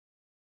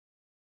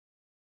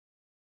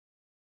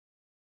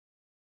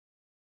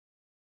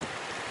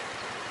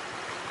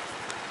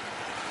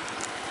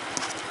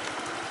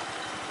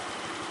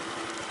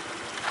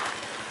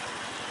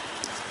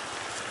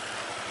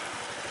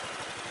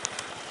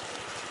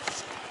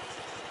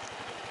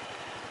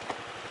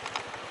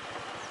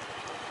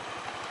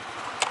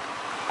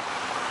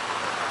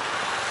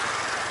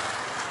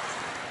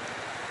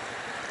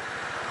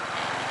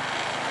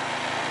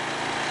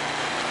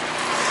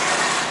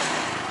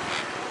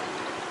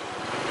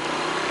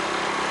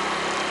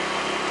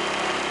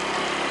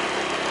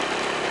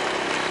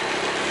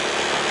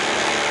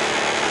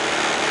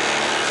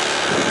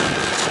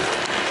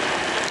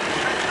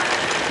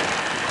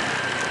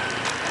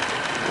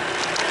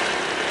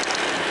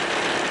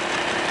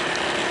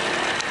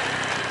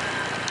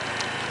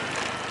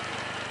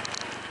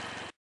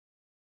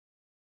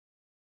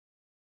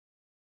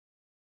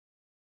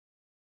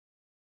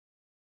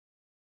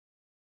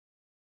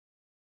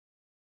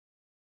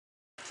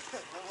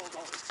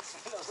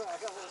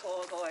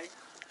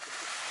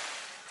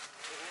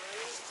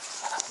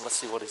Let's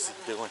see what he's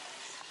doing.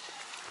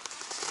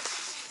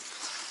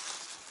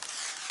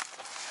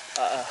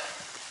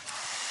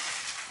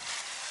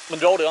 Mình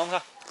vô được không ha?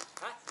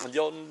 Mình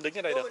vô đứng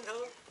ở đây được.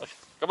 Okay.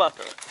 Come on.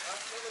 Okay,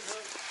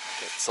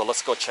 so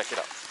let's go check it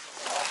out.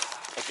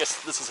 I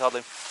guess this is how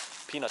the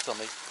peanuts are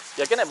made.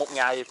 Dạ cái này một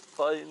ngày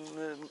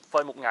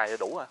phơi một ngày là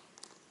đủ à?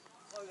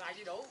 Phơi ngày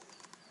chỉ đủ.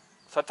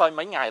 Phải phơi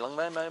mấy ngày lần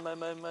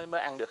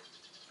mới ăn được?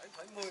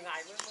 Phải 10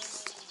 ngày mới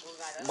 10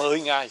 ngày.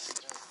 10 ngày.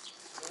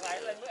 10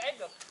 ngày lên mới ép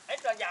được.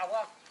 Ép ra dầu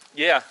á.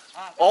 Yeah.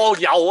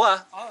 Dầu á?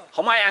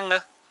 Không ai ăn nữa.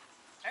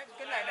 Ép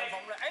cái này đậu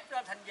phộng là ép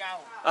ra thành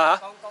dầu.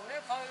 Còn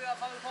nếu phơi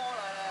khô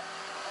là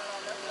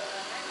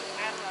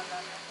ăn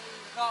là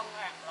ngon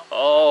ăn.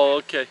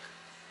 Okay.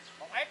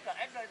 Còn ép ra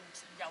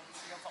dầu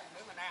phộng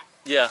để mình ăn.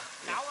 Yeah.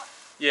 Nấu á.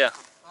 Yeah.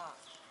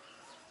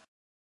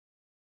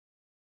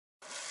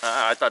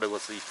 I thought it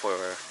was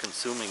for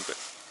consuming, but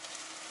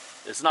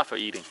it's not for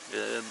eating.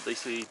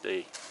 Basically,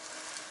 they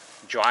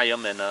dry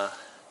them and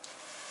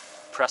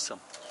press them,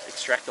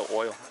 extract the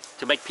oil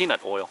to make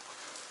peanut oil.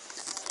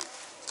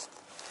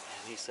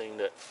 And he's saying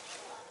that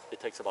it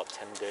takes about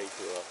 10 days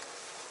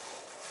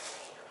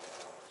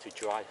to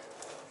dry.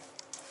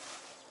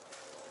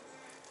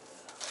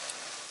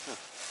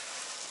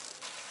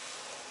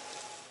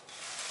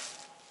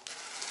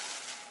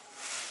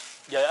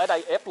 Giờ ở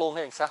đây ép luôn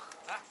hay làm sao?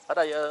 Ở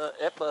đây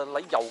ép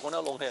lấy dầu của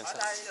nó luôn hay làm sao? Ở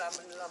đây là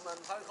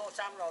mình phơi khô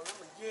xong rồi nó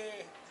mình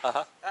dê.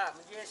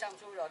 Mình dê xong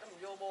xuôi rồi mình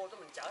vô bô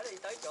mình chở đi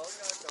tới chỗ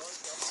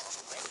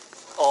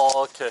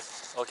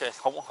Okay.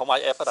 Không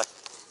ai ép ở đây.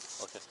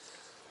 Okay.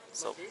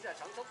 So chỉ là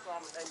sản xuất ra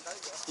mình đem tới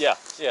chỗ.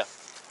 Yeah.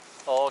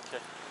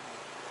 Okay.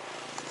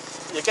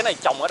 Vậy cái này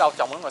trồng ở đâu?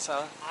 Trồng ở ngoài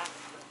sao?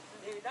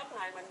 Thì đất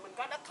này mình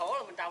có đất thổ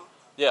là mình trồng.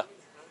 Yeah.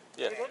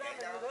 Yeah.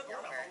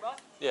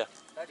 Yeah.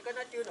 Cái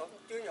nó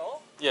chưa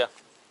nhổ. Yeah.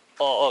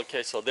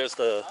 Okay. So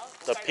there's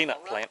the peanut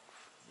plant.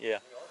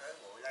 Yeah.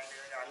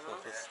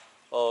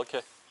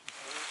 Okay.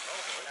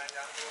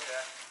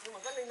 Nhưng mà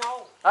cái này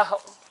nâu.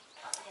 Không.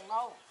 Còn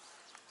nâu.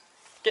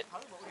 Cái... Thử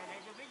bộ này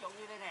ví dụ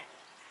như đây nè.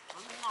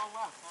 Nó nâu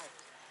quá.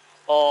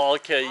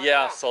 Okay.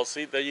 Yeah. So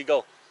see, there you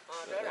go.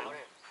 Trớ đậu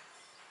nè.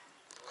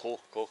 Cool.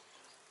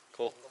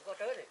 Cũng có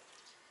trớ này.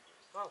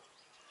 Không?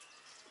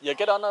 Giờ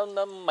cái đó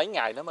nó mấy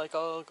ngày nó mới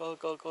có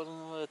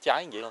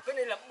trái như vậy không? Cái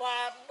này là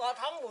 3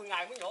 tháng 10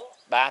 ngày mới nhổ.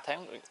 3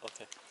 tháng.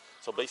 Okay.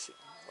 So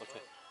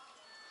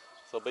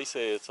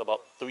basically it's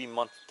about 3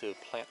 months to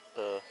plant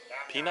the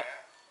peanut.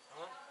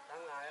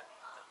 100 ngày á.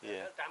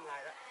 Yeah. 100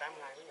 ngày đó, 100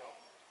 ngày mới nhổ.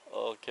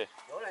 Okay.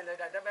 Nhổ này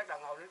đây nó bắt đầu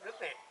ngầu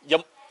rứt nè.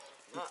 Yum.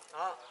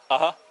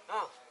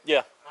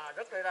 Yeah.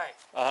 Rứt đây.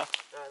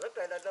 Rứt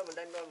đây mình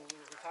đem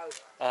phơi.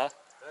 Đó.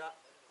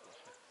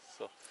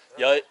 So,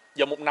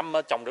 giờ một năm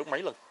trồng được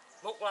mấy lần?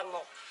 Một lần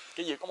một.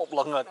 Cái gì có một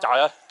lần à? Trời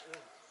ơi.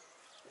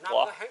 Năm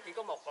hắn chỉ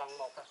có một lần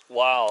một thôi.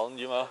 Wow,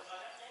 gì mà.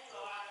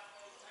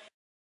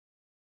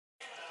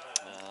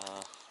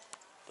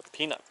 The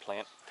peanut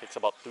plant takes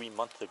about 3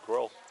 months to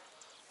grow,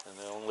 and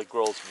it only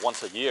grows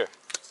once a year.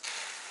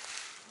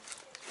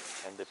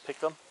 And they pick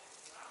them.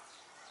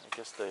 I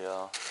guess they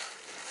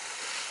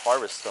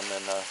harvest them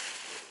and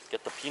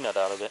get the peanut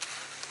out of it.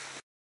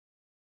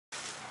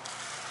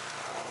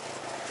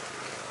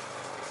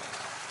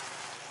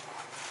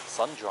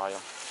 Sun dry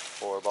them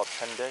for about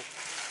 10 days.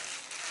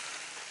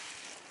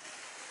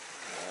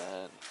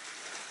 And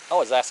I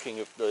was asking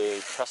if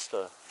they press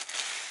the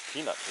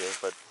peanut here,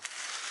 but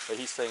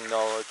he's saying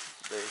no.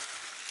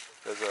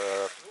 There's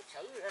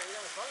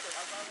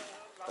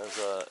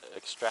a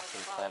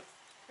extracting plant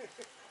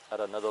at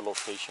another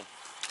location.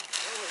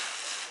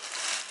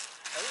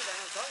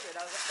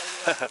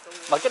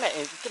 Mà cái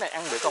này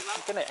ăn được không?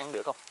 Cái này ăn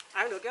được không?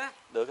 Ăn được á.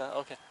 Được á,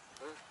 ok.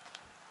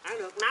 Ăn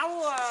được,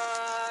 nấu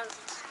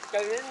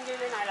trừ như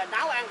thế này là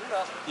nấu ăn cũng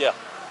được. Yeah.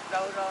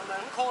 Rồi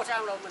mình khô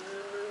xong rồi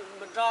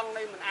mình rang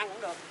đi mình ăn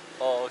cũng được.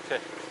 Ok.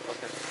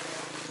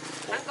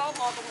 Hắn có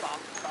công đoạn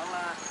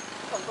là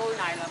còn tôi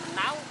này là mình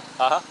nấu.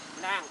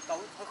 Mình ăn,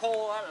 còn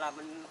khô là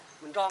mình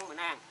rang mình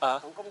ăn.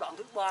 Còn công đoạn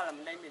thứ ba là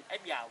mình đem mình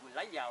ép vào, mình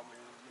lấy vào mình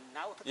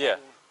nấu thức Yeah.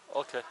 ăn.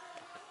 Okay.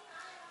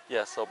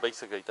 Yeah, so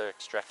basically they're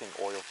extracting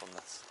oil from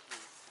this.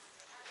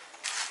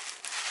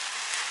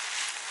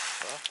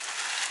 Well,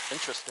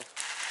 interesting.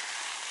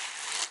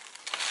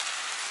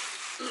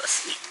 Let's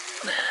see.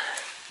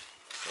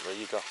 So there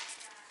you go.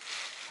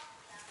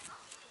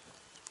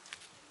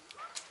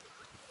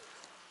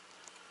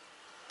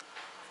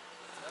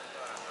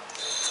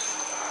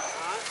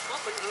 Có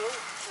bình thường.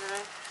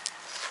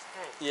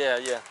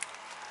 Yeah.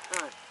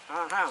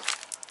 Thấy không?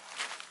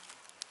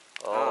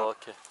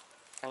 Ok.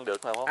 Ăn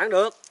được mà không? Ăn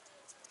được.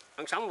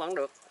 Ăn sống vẫn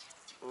được.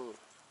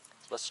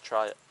 Let's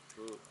try it.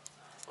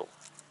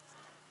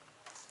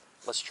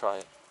 Let's try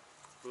it.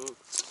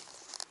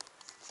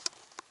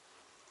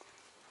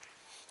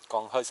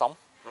 Còn hơi sống.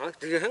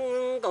 Thì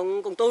hắn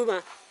còn tươi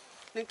mà.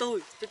 Nên tươi,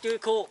 chứ chưa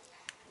khô.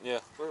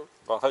 Yeah.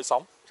 Còn hơi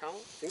sống.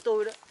 Sống, tiếng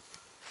tươi đó.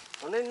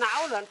 Còn nên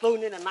nấu là tươi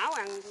nên là nấu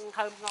ăn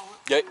thơm ngon á.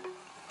 Vậy.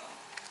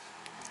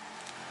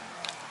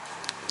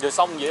 Rồi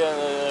xong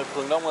vậy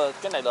Phường Đông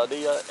cái này là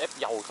đi ép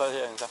dầu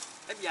thôi hay sao?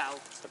 Ép dầu.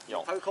 Ép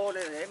dầu. Phơi khô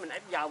đây để mình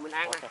ép dầu mình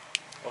ăn. Okay.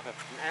 Okay.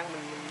 Mình ăn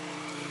mình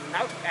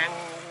nấu thức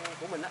ăn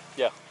của mình á.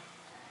 Yeah.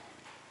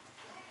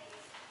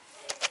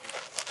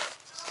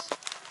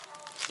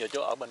 Giờ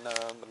chú ở bên này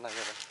rồi.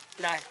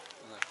 Đây.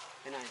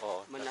 Bên này.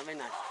 Mình ở bên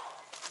này.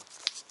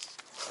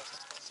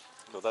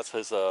 So that's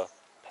his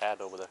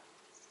pad over there.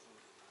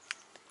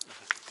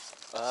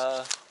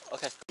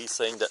 Okay. He's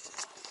saying that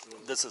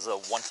this is a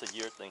once a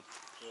year thing,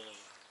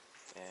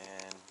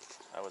 and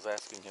I was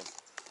asking him,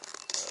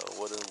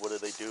 what do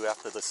they do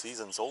after the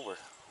season's over?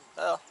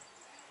 Well,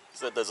 he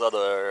said there's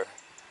other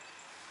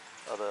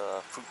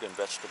fruit and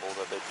vegetable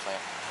that they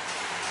plant.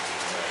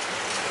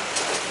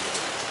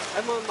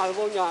 Em mời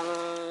vô nhà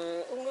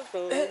uống nước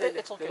từ.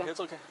 It's okay,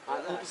 it's okay.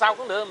 Sao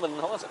cũng được,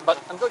 mình không có.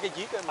 Anh có cái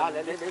viết mình.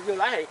 Để vô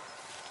lái thì.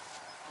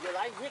 Vô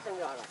lái viết trong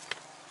rồi.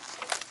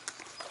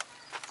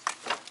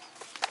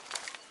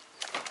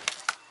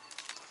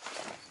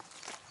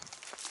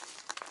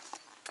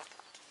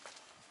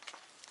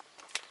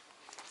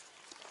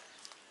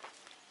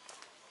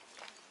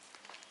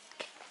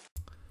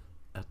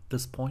 At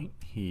this point,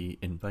 he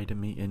invited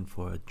me in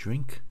for a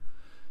drink.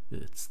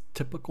 It's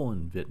typical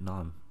in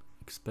Vietnam,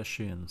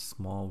 especially in a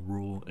small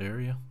rural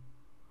area.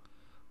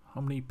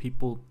 How many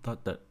people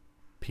thought that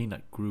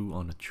peanut grew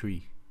on a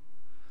tree?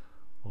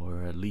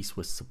 Or at least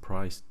was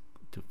surprised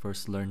to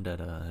first learn that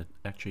it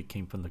actually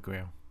came from the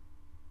ground.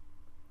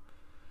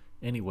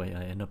 Anyway,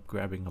 I ended up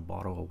grabbing a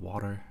bottle of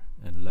water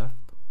and left.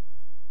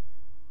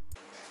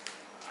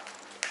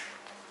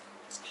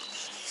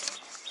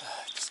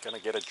 Just gonna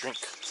get a drink.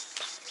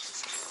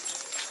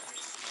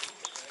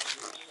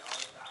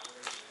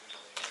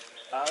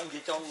 Anh chị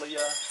cho ly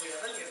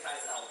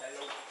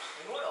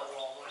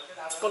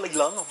có ly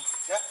lớn không?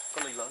 Yeah.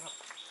 Có ly lớn không?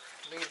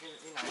 Ly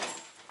nào?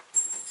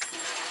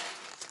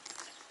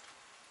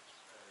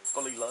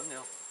 Có ly lớn nữa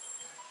không?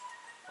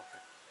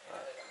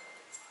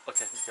 Ok,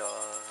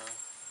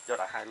 cho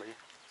đại 2 ly.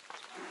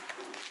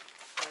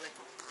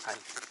 2.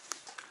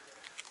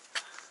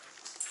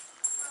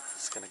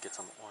 Just gonna get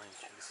some orange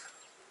juice.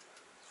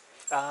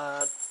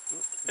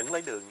 Đừng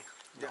lấy đường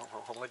nha.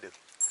 Không lấy đường.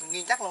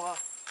 Nghiền chắc luôn không?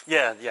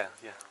 Yeah.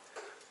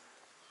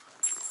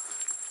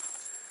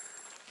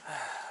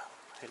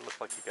 It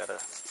looked like you got a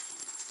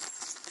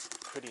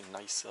pretty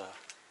nice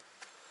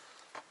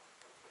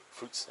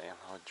fruit stand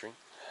or drink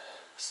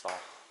stall.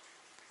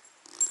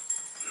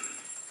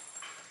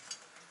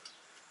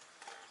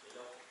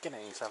 Cái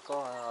này sao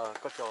có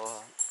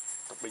cho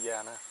tục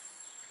pizza nữa.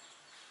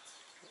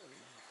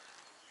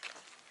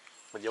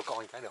 Mình vô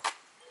coi cái được.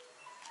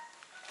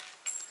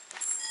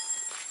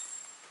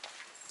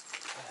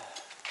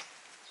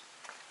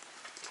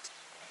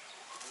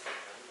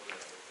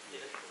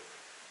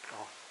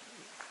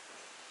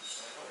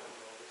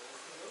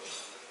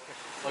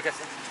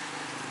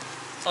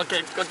 Ok,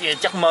 có gì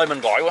chắc mời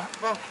mình gọi quá.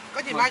 Vâng,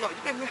 có gì mai gọi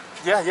giúp em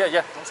nha.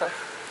 Yeah, không sao.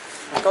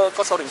 Có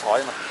số điện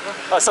thoại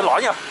mà. Xin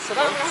lỗi nha.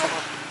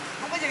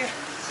 Không có gì.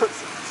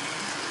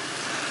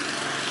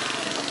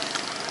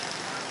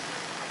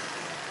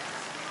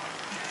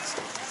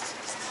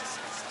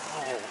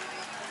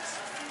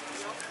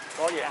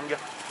 Có gì ăn chưa?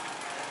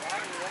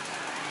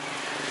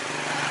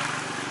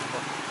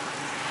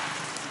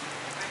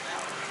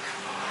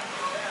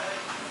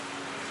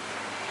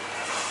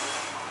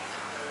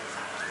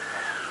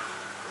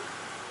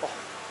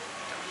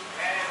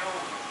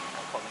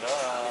 Phần đó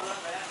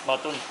mờ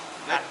tuần.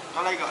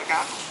 Có lấy gọi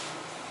cá.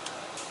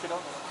 Cái đó.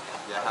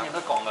 Dạ nhưng nó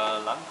còn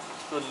lắm.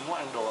 Tuần muốn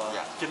ăn đồ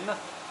chín á.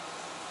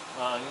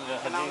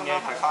 Hình như nghe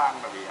phải khó ăn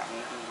bởi vì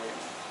ăn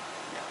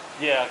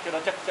yeah, cái đó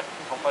chắc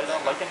không phải đó,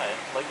 lấy cái này,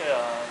 lấy cái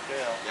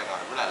dạ rồi,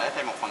 với lại lấy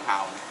thêm một phần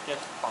hào nữa. Cái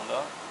phần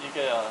đó với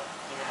cái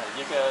này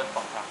với cái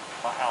phần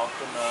hào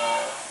trên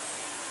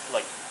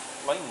like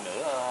lấy một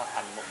nửa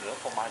hành một nửa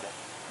phô mai được.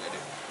 Dạ được.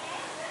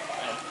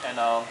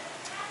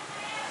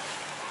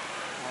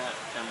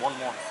 And one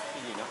more,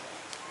 cái gì nữa?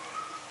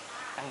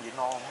 Ăn gì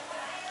no không?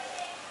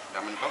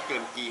 Rồi mình có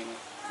cơm chiên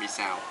mì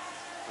xào.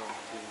 Cơm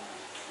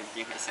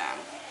chiên hải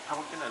sản.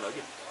 Không, cái này là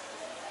gì?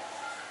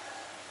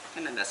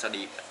 Cái này là sò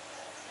điệp.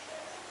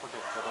 Ok,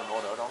 cho tôi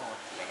order đó luôn.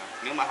 Dạ rồi.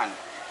 Nếu mà hành.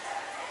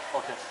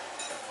 Ok,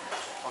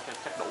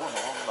 chắc đủ rồi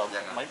mà không? Là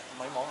dạ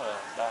mấy món rồi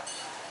đa.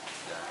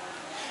 Dạ.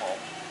 1,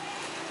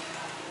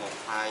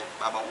 2,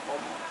 3, 4, 4.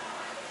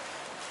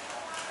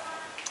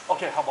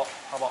 Ok, how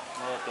about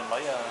tôi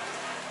lấy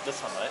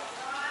this one đấy.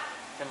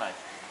 Cái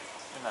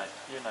này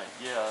với nãy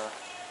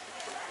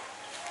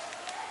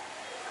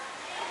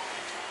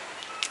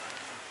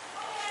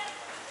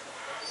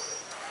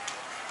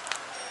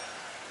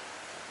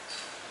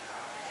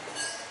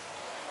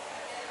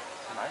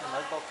anh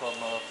nói có cơm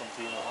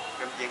chiên rồi không?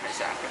 Cơm chiên hải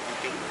sản, cơm chiên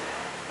trứng.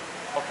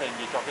 Ok,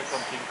 vậy cho cái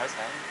cơm chiên hải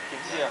sản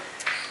trứng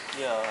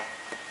với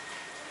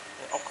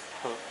ốc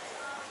hương.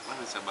 Có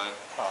hơn sờ bơ.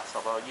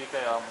 Sờ bơ với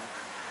cái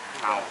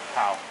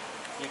hào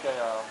với cái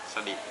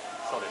sò điệp.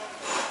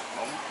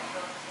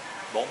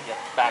 4 vậy.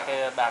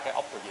 Ba cái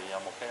ốc rồi gì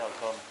một cái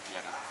cơm.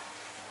 Dạ rồi.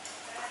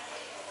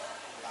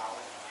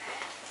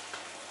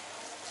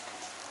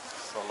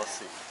 So So let's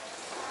see.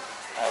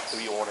 I have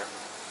 3 orders.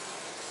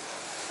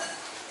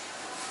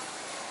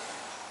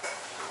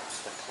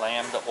 The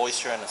clam, the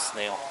oyster, and the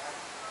snail.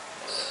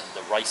 And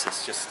the rice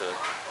is just to,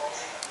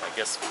 I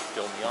guess,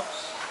 fill me up.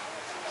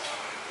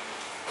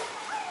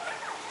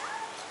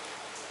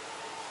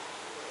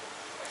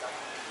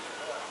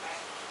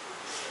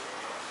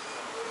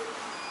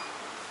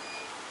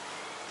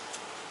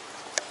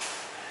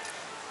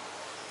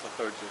 The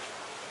third dish.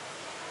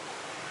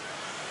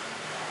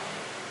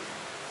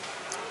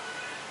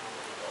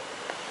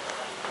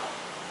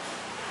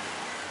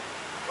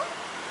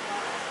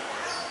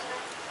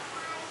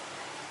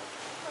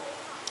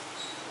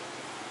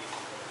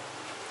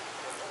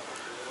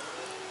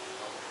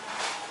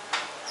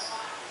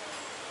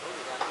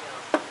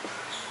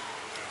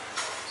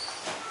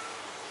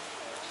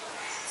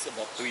 It's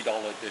about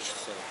 $3 dish,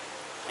 so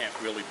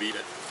can't really beat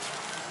it.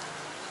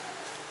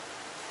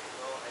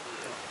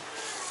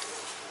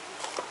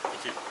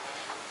 Thank you.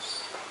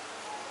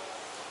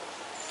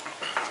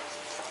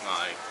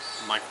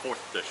 My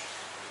 4th dish.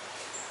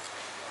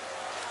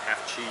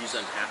 Half cheese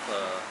and half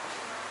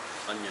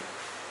onion.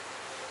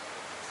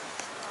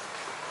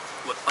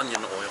 With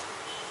onion oil.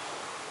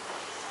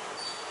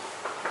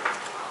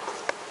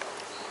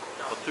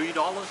 For $3?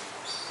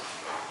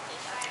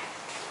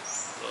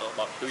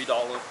 About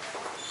 $3.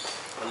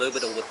 A little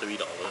bit over $3. A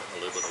little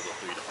bit over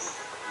 $3.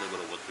 A little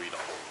bit over $3.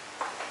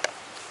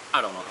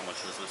 I don't know how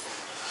much this is.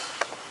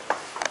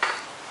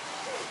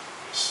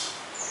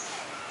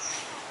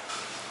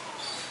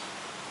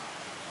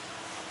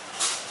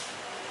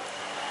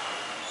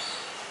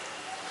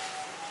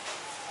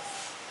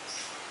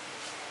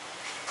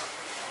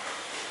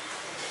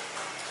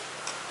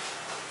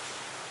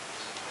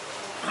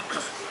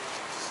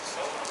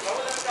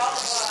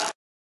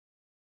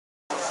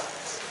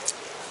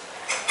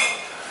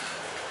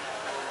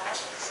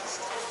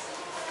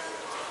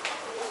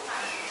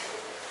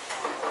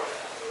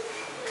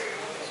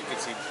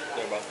 See,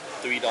 they're about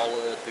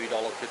 $3.50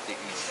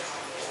 each.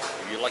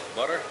 If you like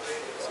butter,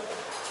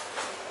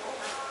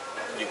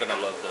 you're gonna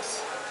love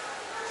this.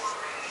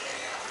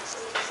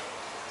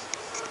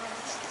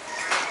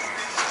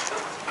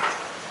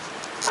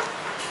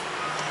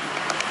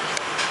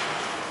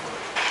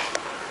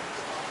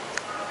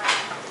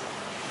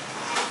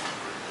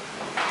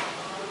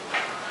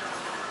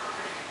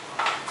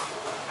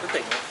 Good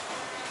thing, man.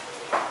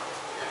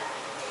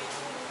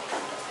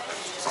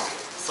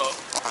 So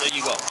there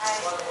you go.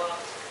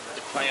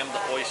 The clam,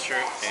 the oyster,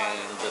 and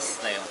the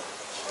snail.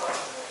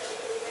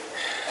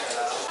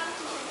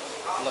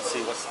 Let's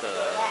see, what's the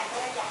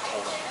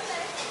total?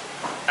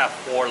 At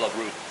 4 La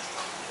Roux.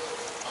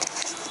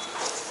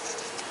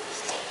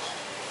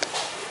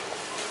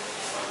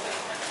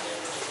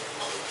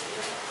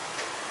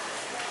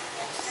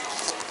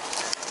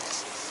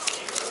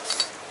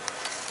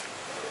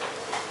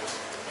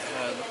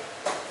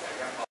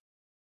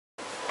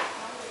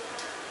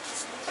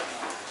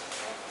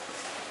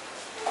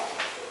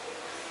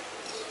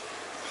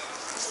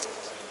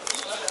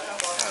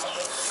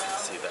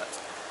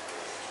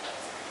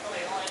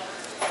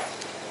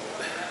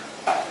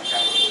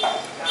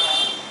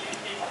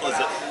 Was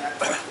it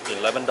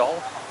 $11? $12?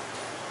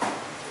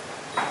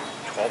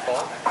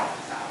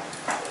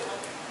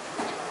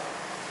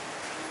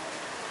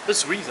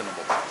 It's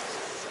reasonable. $12.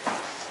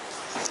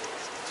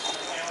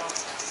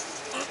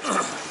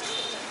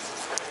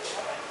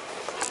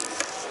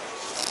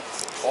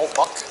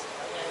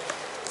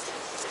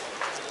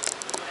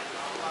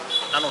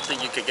 I don't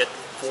think you could get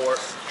 4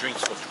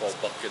 drinks for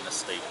 $12 in the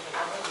state.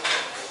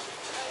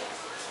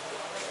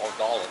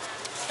 $12.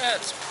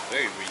 That's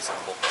very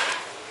reasonable.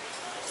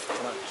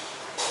 Come on.